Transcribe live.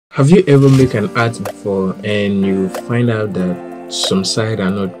Have you ever make an art before and you find out that some side are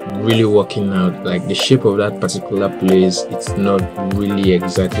not really working out, like the shape of that particular place, it's not really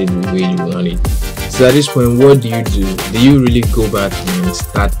exactly the way you want it? So at this point, what do? Do you really go back and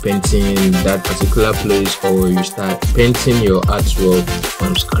start painting that particular place, or you start painting your artwork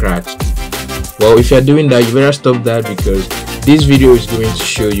from scratch? Well, if you're doing that, you better stop that, because this video is going to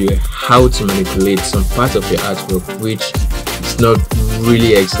show you how to manipulate some part of your artwork which is not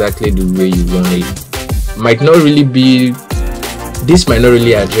really exactly the way you want it. This might not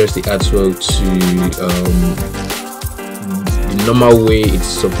really adjust the artwork to the normal way it's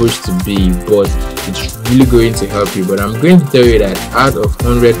supposed to be, but it's really going to help you. But I'm going to tell you that out of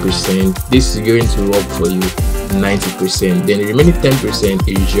 100%, this is going to work for you 90%. Then the remaining 10%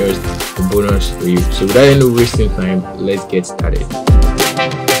 is just a bonus for you. So without any wasting time, let's get started.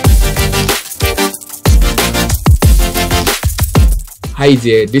 Hi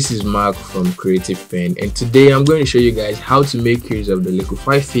there, this is Mark from Creative Pen, and today I'm going to show you guys how to make use of the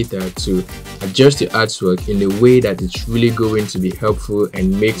Liquify filter to adjust your artwork in a way that it's really going to be helpful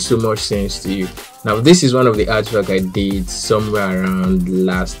and make so much sense to you. Now, this is one of the artwork I did somewhere around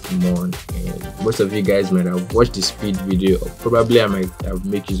last month, and most of you guys might have watched the speed video, or probably I might have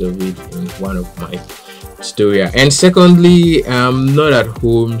made use of it in one of my tutorial. And secondly, I'm not at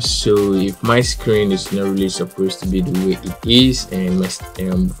home, so if my screen is not really supposed to be the way it is, and my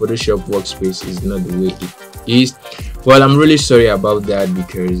Photoshop workspace is not the way it is, well, I'm really sorry about that,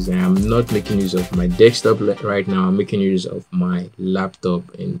 because I'm not making use of my desktop right now. I'm making use of my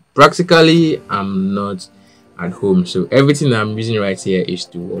laptop, and practically I'm not at home, so everything I'm using right here is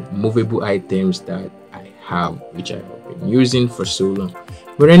to movable items that I have, which I have been using for so long.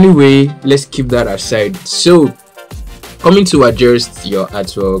 But anyway, let's keep that aside. So, coming to adjust your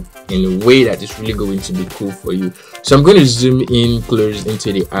artwork in a way that is really going to be cool for you. So I'm going to zoom in close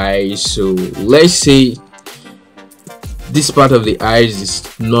into the eyes. So let's say this part of the eyes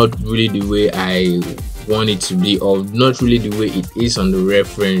is not really the way I want it to be, or not really the way it is on the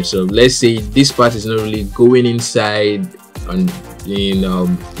reference. So let's say this part is not really going inside on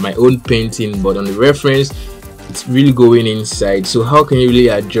my own painting, but on the reference it's really going inside. So how can you really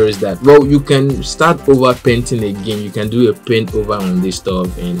adjust that? Well, you can start over painting again. You can do a paint over on this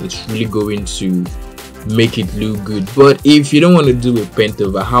stuff, and it's really going to make it look good. But if you don't want to do a paint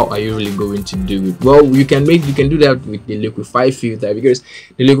over, how are you really going to do it? Well, you can do that with the Liquify filter, because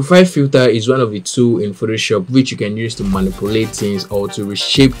the Liquify filter is one of the tools in Photoshop which you can use to manipulate things or to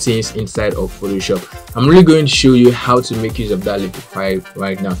reshape things inside of Photoshop. I'm really going to show you how to make use of that Liquify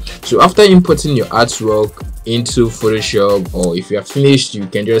right now. So after importing your artwork into Photoshop, or if you are finished, you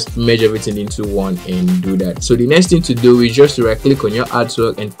can just merge everything into one and do that. So the next thing to do is just to right click on your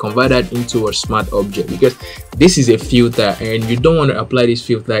artwork and convert that into a smart object, because this is a filter and you don't want to apply this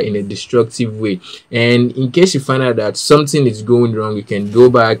filter in a destructive way. And in case you find out that something is going wrong, you can go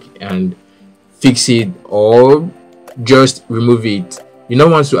back and fix it, or just remove it. You don't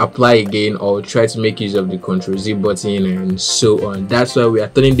want to apply again or try to make use of the Ctrl+Z button and so on. That's why we are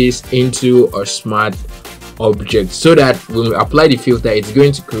turning this into a smart object, so that when we apply the filter, it's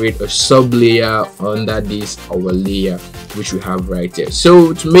going to create a sub layer under this our layer which we have right here.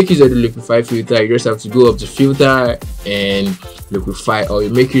 So to make use of the Liquify filter, you just have to go up to filter and Liquify, or you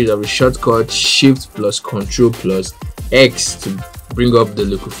make use of a shortcut Shift plus Ctrl plus X to bring up the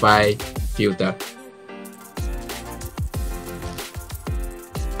Liquify filter.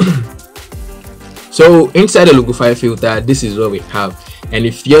 So inside the Liquify filter, this is what we have. And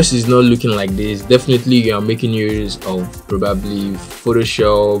if yours is not looking like this, definitely you are making use of probably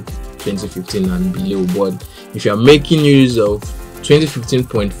Photoshop 2015 and below. But if you are making use of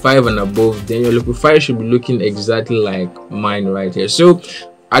 2015.5 and above, then your Liquify should be looking exactly like mine right here. So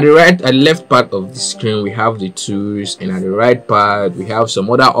at the left part of the screen, we have the tools, and at the right part we have some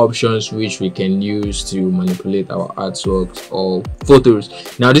other options which we can use to manipulate our artworks or photos.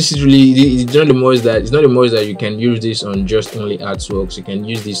 Now this is really, it's not the most that you can use this on just only artworks. You can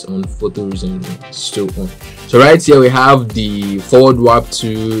use this on photos and so on. So right here we have the forward warp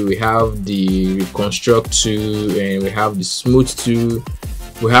tool, we have the reconstruct tool, and we have the smooth tool.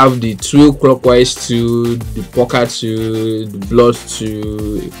 We have the tool clockwise tool, the poker tool, the blot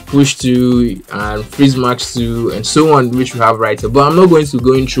tool, push tool, and freeze max tool, and so on, which we have right here. But I'm not going to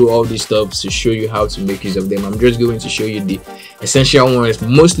go through all these stuff to show you how to make use of them. I'm just going to show you the essential ones,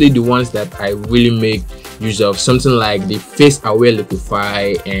 mostly the ones that I really make use of, something like the face aware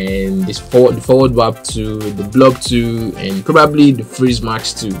Liquify, and this the forward warp tool, the block tool, and probably the freeze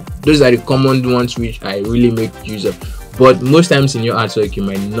max tool. Those are the common ones which I really make use of. But most times in your artwork, you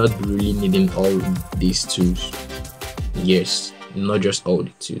might not be really needing all these tools. Yes, not just all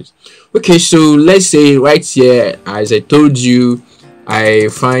the tools. Okay, so let's say right here, as I told you, I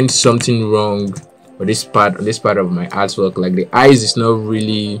find something wrong on this part of my artwork, like the eyes is not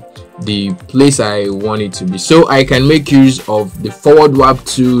really the place I want it to be. So I can make use of the forward warp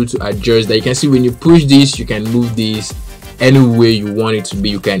tool to adjust that. You can see when you push this, you can move this any way you want it to be.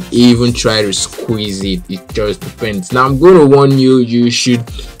 You can even try to squeeze it. It just depends. Now I'm going to warn you, you should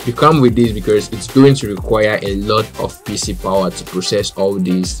become with this because it's going to require a lot of PC power to process all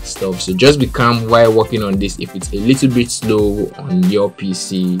this stuff. So just become while working on this. If it's a little bit slow on your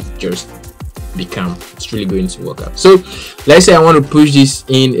PC, just become. It's really going to work out. So let's say I want to push this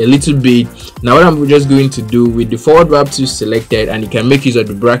in a little bit. Now what I'm just going to do, with the forward warp tool selected, and you can make use of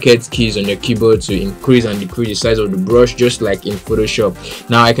the bracket keys on your keyboard to increase and decrease the size of the brush, just like in Photoshop.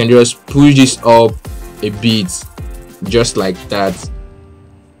 Now I can just push this up a bit, just like that.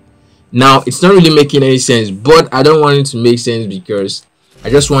 Now it's not really making any sense, but I don't want it to make sense because I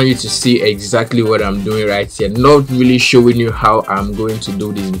just want you to see exactly what I'm doing right here, not really showing you how I'm going to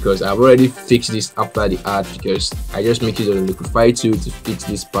do this because I've already fixed this after the art, because I just make use of the Liquify tool to fix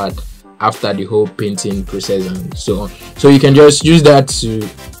this part after the whole painting process and so on. So you can just use that to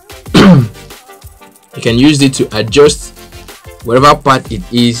you can use it to adjust whatever part it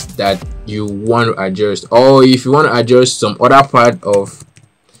is that you want to adjust, or if you want to adjust some other part of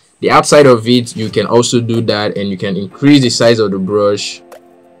the outside of it, you can also do that, and you can increase the size of the brush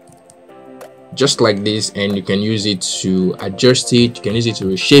just like this, and you can use it to adjust it, you can use it to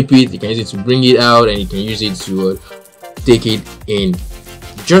reshape it, you can use it to bring it out, and you can use it to take it in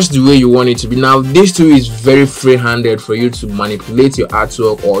just the way you want it to be. Now this tool is very free-handed for you to manipulate your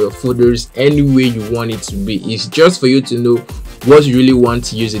artwork or your folders any way you want it to be. It's just for you to know what you really want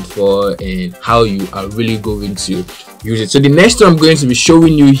to use it for and how you are really going to use it. So the next tool I'm going to be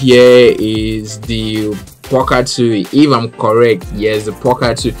showing you here is the poker tool, if I'm correct. Yes, the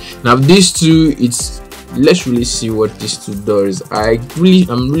poker tool. Now this tool, let's really see what this tool does. I'm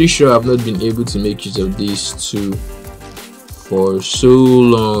really sure I've not been able to make use of this tool for so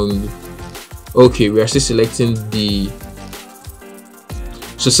long. Okay, we are still selecting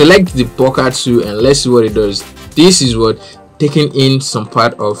select the poker tool and let's see what it does. This is what taking in some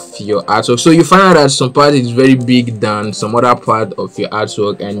part of your artwork. So you find out that some part is very big than some other part of your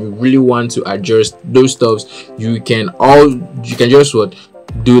artwork, and you really want to adjust those stuffs. You can just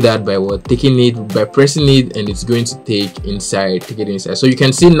do that by taking it, by pressing it, and it's going to take it inside. So you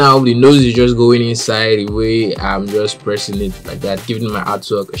can see now the nose is just going inside the way I'm just pressing it like that, giving my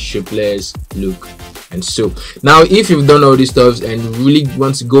artwork a shapeless look. And so now if you've done all these stuff and you really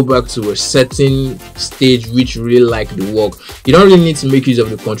want to go back to a certain stage which you really like the work, you don't really need to make use of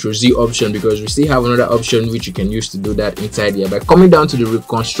the Ctrl+Z option, because we still have another option which you can use to do that inside here by coming down to the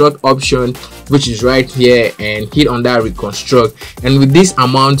reconstruct option, which is right here, and hit on that reconstruct. And with this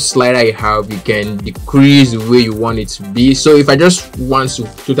amount slider you have, you can decrease the way you want it to be. So if I just want to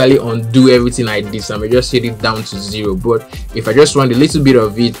totally undo everything I did, so I may just hit it down to 0. But if I just want a little bit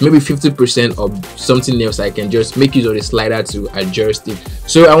of it, maybe 50% of something else, I can just make use of the slider to adjust it.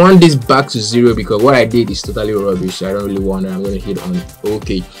 So I want this back to 0 because what I did is totally rubbish, so I don't really want it. I'm going to hit on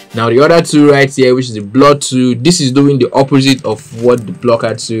OK. Now the other tool right here, which is the blot tool, this is doing the opposite of what the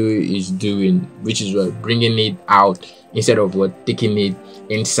blocker tool is doing, which is bringing it out instead of taking it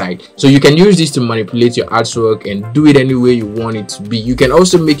inside. So you can use this to manipulate your artwork and do it any way you want it to be. You can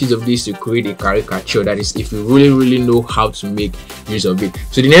also make use of this to create a caricature, that is if you really know how to make use of it.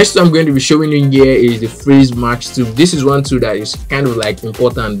 So the next tool I'm going to be showing you here is the freeze mask tool. This is one tool that is kind of like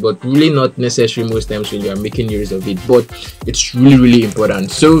important but really not necessary most times when you are making use of it, but it's really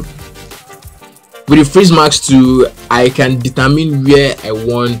important. So with the freeze mask tool, I can determine where I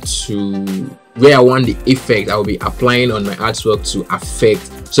want the effect I will be applying on my artwork to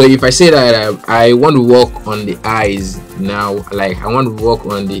affect. So if I say that I want to work on the eyes now, like I want to work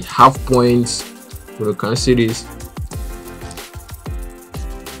on the half points, you can see this.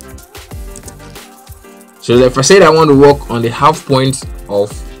 So if I say that I want to work on the half point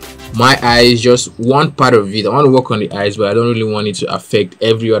of my eyes, just one part of it, I want to work on the eyes, but I don't really want it to affect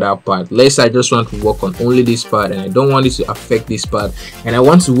every other part. Let's say I just want to work on only this part and I don't want it to affect this part, and I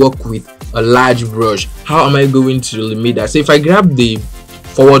want to work with a large brush. How am I going to limit that? So if I grab the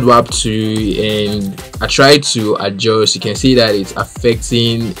forward warp tool and I try to adjust, you can see that it's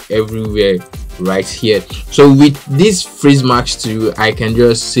affecting everywhere right here. So with this freeze mask tool, I can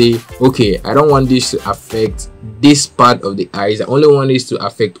just say, okay, I don't want this to affect this part of the eyes, I only want this to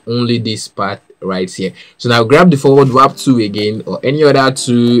affect only this part right here. So now grab the forward warp tool again, or any other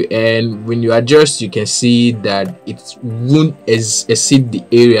tool, and when you adjust, you can see that it won't exceed the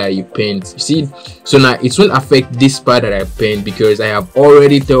area you paint. You see, so now it won't affect this part that I paint, because I have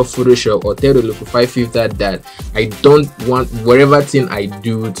already tell Photoshop or tell the Liquify filter that I don't want whatever thing I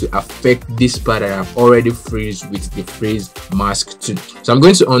do to affect this part that I've already freeze with the freeze mask tool. So I'm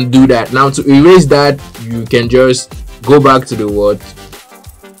going to undo that. Now to erase that, you can just go back to the word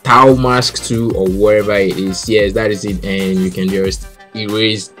tile mask tool or wherever it is. Yes, that is it, and you can just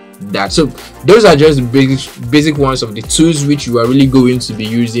erase that. So those are just basic ones of the tools which you are really going to be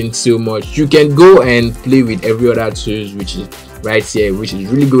using so much. You can go and play with every other tools which is right here, which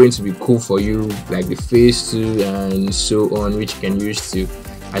is really going to be cool for you, like the face tool and so on, which you can use to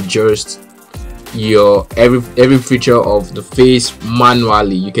adjust your every feature of the face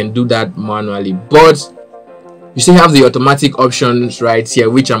manually. You can do that manually, but you still have the automatic options right here,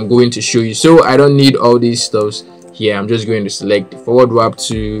 which I'm going to show you. So I don't need all these stuffs here. I'm just going to select the forward warp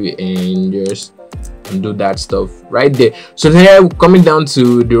tool and just undo that stuff right there. So here, coming down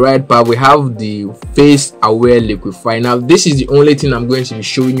to the right part, we have the face aware liquify. Now this is the only thing I'm going to be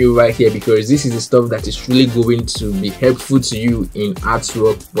showing you right here, because this is the stuff that is really going to be helpful to you in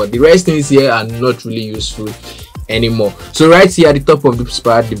artwork, but the rest things here are not really useful anymore. So right here at the top of this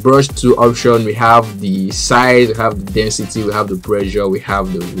part, the brush tool option, we have the size, we have the density, we have the pressure, we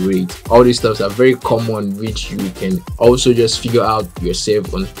have the rate. All these stuffs are very common, which you can also just figure out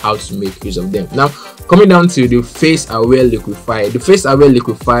yourself on how to make use of them. Now coming down to the face aware liquify, the face aware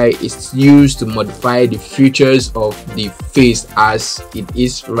liquify is used to modify the features of the face as it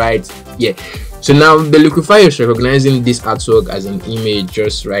is right here. So now the liquify is recognizing this artwork as an image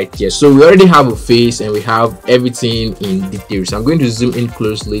just right here. So we already have a face and we have everything in detail. So I'm going to zoom in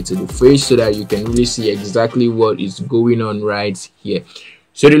closely to the face so that you can really see exactly what is going on right here.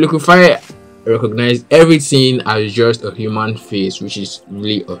 So the liquify recognize everything as just a human face, which is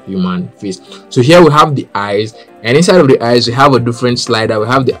really a human face. So here we have the eyes, and inside of the eyes we have a different slider. We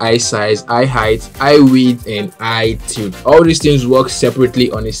have the eye size, eye height, eye width, and eye tilt. All these things work separately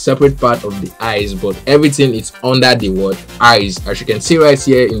on a separate part of the eyes, but everything is under the word eyes, as you can see right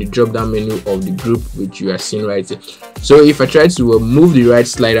here in the drop down menu of the group which you are seeing right here. So if I try to move the right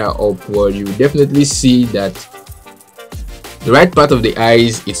slider upward, you will definitely see that the right part of the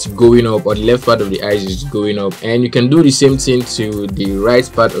eyes is going up, or the left part of the eyes is going up, and you can do the same thing to the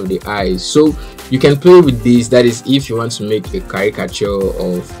right part of the eyes. So you can play with this, that is if you want to make a caricature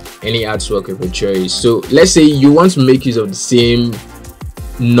of any artwork of your choice. So let's say you want to make use of the same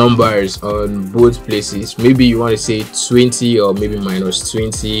numbers on both places. Maybe you want to say 20 or maybe minus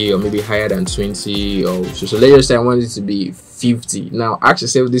 20 or maybe higher than 20 or so let's just say I want it to be 50. Now ask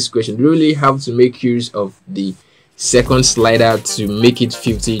yourself this question: do you really have to make use of the second slider to make it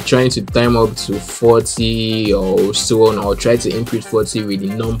 50, trying to time up to 40 or so on, or try to input 40 with the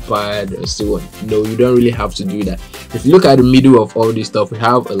numpad and so on? No, you don't really have to do that. If you look at the middle of all this stuff, we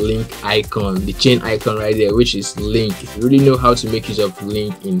have a link icon, the chain icon right there, which is link. If you really know how to make use of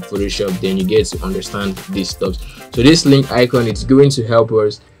link in Photoshop, then you get to understand this stuff. So this link icon, it's going to help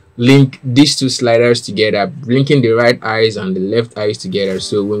us link these two sliders together, linking the right eyes and the left eyes together.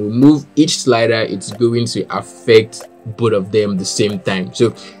 So when we move each slider, it's going to affect both of them the same time.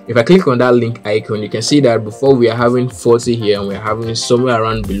 So if I click on that link icon, you can see that before we are having 40 here and we're having somewhere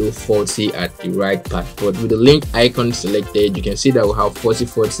around below 40 at the right part, but with the link icon selected, you can see that we have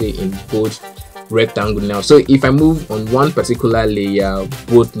 40 in both rectangle now. So if I move on one particular layer,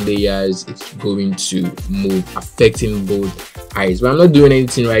 both layers, it's going to move, affecting both eyes. But I'm not doing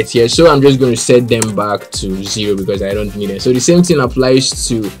anything right here, so I'm just going to set them back to 0 because I don't need them. So the same thing applies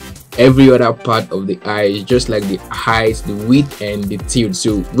to every other part of the eyes, just like the height, the width, and the tilt.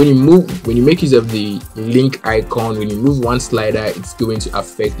 So when you make use of the link icon, when you move one slider, it's going to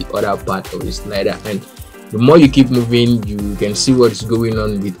affect the other part of the slider, and the more you keep moving, you can see what is going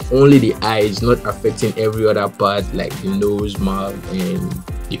on with only the eyes, not affecting every other part like the nose, mouth, and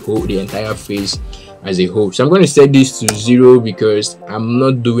the entire face as a whole. So I'm going to set this to 0 because I'm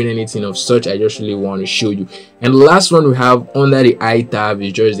not doing anything of such. I just really want to show you. And the last one we have under the eye tab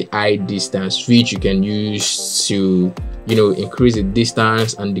is just the eye distance, which you can use to, you know, increase the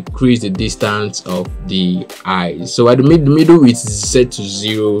distance and decrease the distance of the eyes. So at the middle it's set to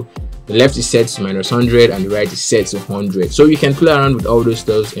 0, the left is set to -100, and the right is set to 100. So you can play around with all those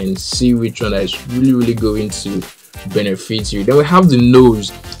stuff and see which one is really going to benefit you. Then we have the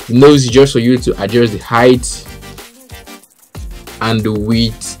nose. The nose is just for you to adjust the height and the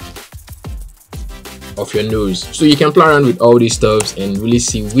width of your nose. So you can play around with all these stuffs and really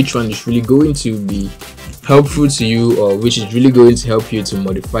see which one is really going to be helpful to you, or which is really going to help you to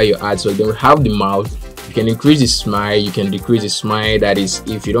modify your artwork. Then we have the mouth. You can increase the smile, you can decrease the smile. That is,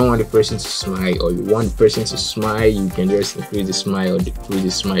 if you don't want the person to smile or you want the person to smile, you can just increase the smile or decrease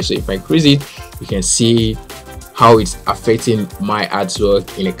the smile. So if I increase it, you can see how it's affecting my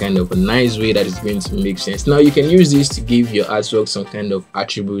artwork in a kind of a nice way that is going to make sense. Now you can use this to give your artwork some kind of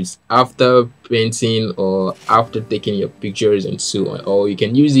attributes after painting or after taking your pictures and so on, or you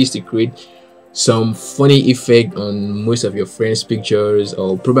can use this to create some funny effect on most of your friends' pictures,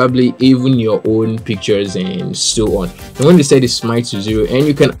 or probably even your own pictures and so on. I'm going to set the smile to 0, and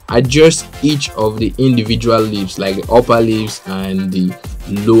you can adjust each of the individual lips, like the upper lips and the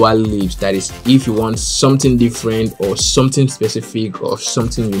lower lips. That is, if you want something different or something specific or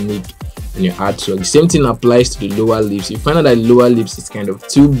something unique in your artwork. The same thing applies to the lower lips. If you find out that the lower lips is kind of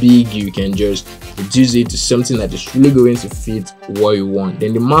too big, you can just reduce it to something that is really going to fit what you want.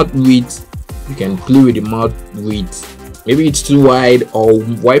 Then the mouth width, you can play with the mouth width. Maybe it's too wide, or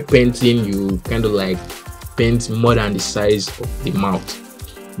while painting you kind of like paint more than the size of the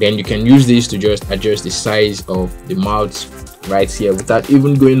mouth. Then you can use this to just adjust the size of the mouth right here without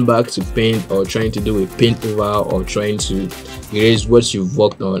even going back to paint or trying to do a paint over or trying to erase what you've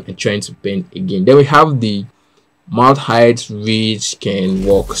worked on and trying to paint again. Then we have the mouth height, which can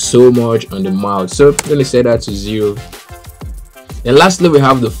work so much on the mouth. So I'm going to set that to 0. Then lastly, we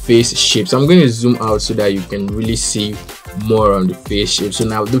have the face shape. So I'm going to zoom out so that you can really see more on the face shape. So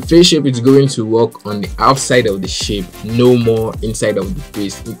now the face shape is going to work on the outside of the shape, no more inside of the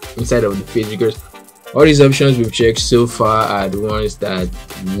face, because all these options we've checked so far are the ones that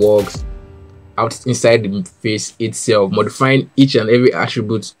works out inside the face itself, modifying each and every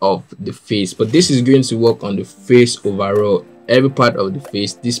attribute of the face. But this is going to work on the face overall, every part of the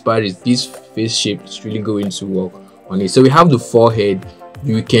face. This face shape is really going to work on it. So we have the forehead.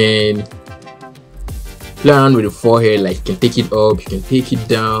 You can play around with the forehead, like you can take it up, you can take it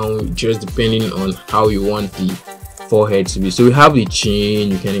down, just depending on how you want the forehead to be. So we have the chin.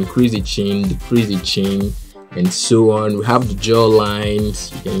 You can increase the chin, decrease the chin, and so on. We have the jaw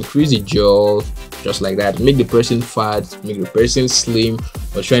lines. You can increase the jaw just like that, make the person fat, make the person slim,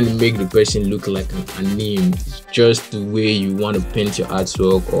 or trying to make the person look like an anime. It's just the way you want to paint your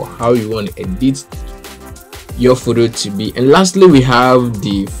artwork or how you want to edit your photo to be. And lastly, we have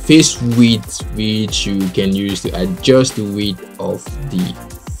the face width, which you can use to adjust the width of the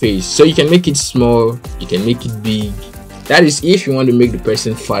face. So you can make it small, you can make it big. That is if you want to make the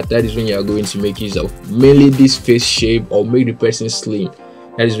person fat. That is when you are going to make use of mainly this face shape, or make the person slim.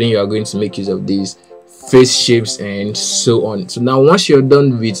 That is when you are going to make use of these face shapes and so on. So now once you're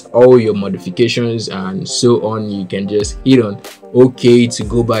done with all your modifications and so on, you can just hit on OK to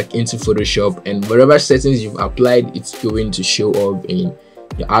go back into Photoshop, and whatever settings you've applied, it's going to show up in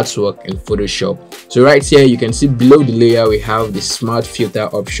your artwork in Photoshop. So right here you can see below the layer we have the smart filter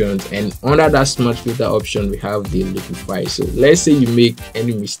options, and under that smart filter option we have the liquify. So let's say you make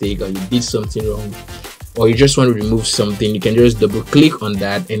any mistake or you did something wrong, or you just want to remove something, you can just double click on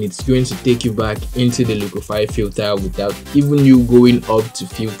that and it's going to take you back into the Liquify filter without even you going up to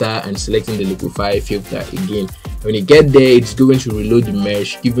filter and selecting the Liquify filter again. When you get there, it's going to reload the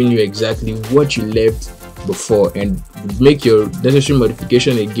mesh, giving you exactly what you left before, and make your necessary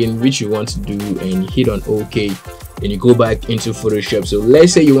modification again which you want to do, and hit on OK. Then you go back into Photoshop. So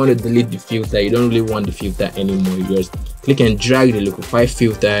let's say you want to delete the filter, you don't really want the filter anymore, you just click and drag the Liquify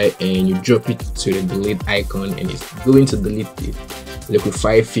filter and you drop it to the delete icon, and it's going to delete the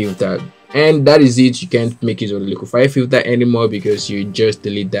Liquify filter. And that is it. You can't make use of the Liquify filter anymore because you just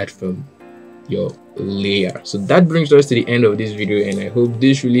delete that from your layer. So that brings us to the end of this video, and I hope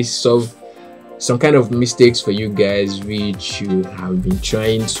this really solved some kind of mistakes for you guys which you have been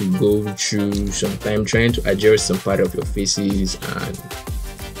trying to go through sometime, trying to adjust some part of your faces and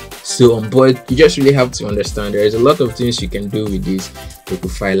so on. But you just really have to understand there is a lot of things you can do with this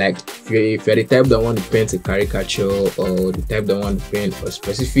Liquify. Like if you're the type that want to paint a caricature, or the type that want to paint a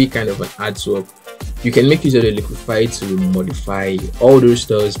specific kind of an artwork, you can make use of the Liquify to modify all those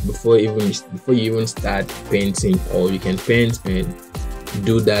stuff before you even start painting, or you can paint and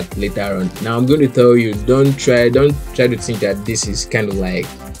do that later on. Now I'm going to tell you, don't try to think that this is kind of like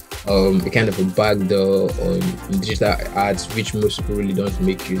a kind of a backdoor on digital arts which most people really don't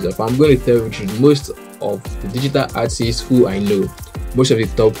make use of. I'm going to tell you most of the digital artists who I know, most of the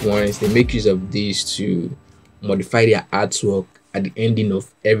top ones, they make use of this to modify their artwork at the ending of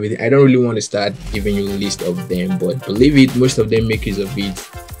everything. I don't really want to start giving you a list of them, but believe it, most of them make use of it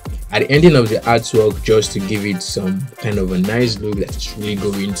at the ending of the artwork just to give it some kind of a nice look that's really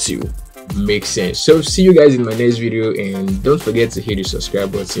going to make sense. So see you guys in my next video, and don't forget to hit the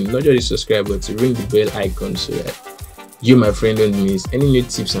subscribe button, not just the subscribe button, ring the bell icon so that you, my friend, don't miss any new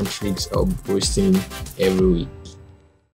tips and tricks I'll be posting every week.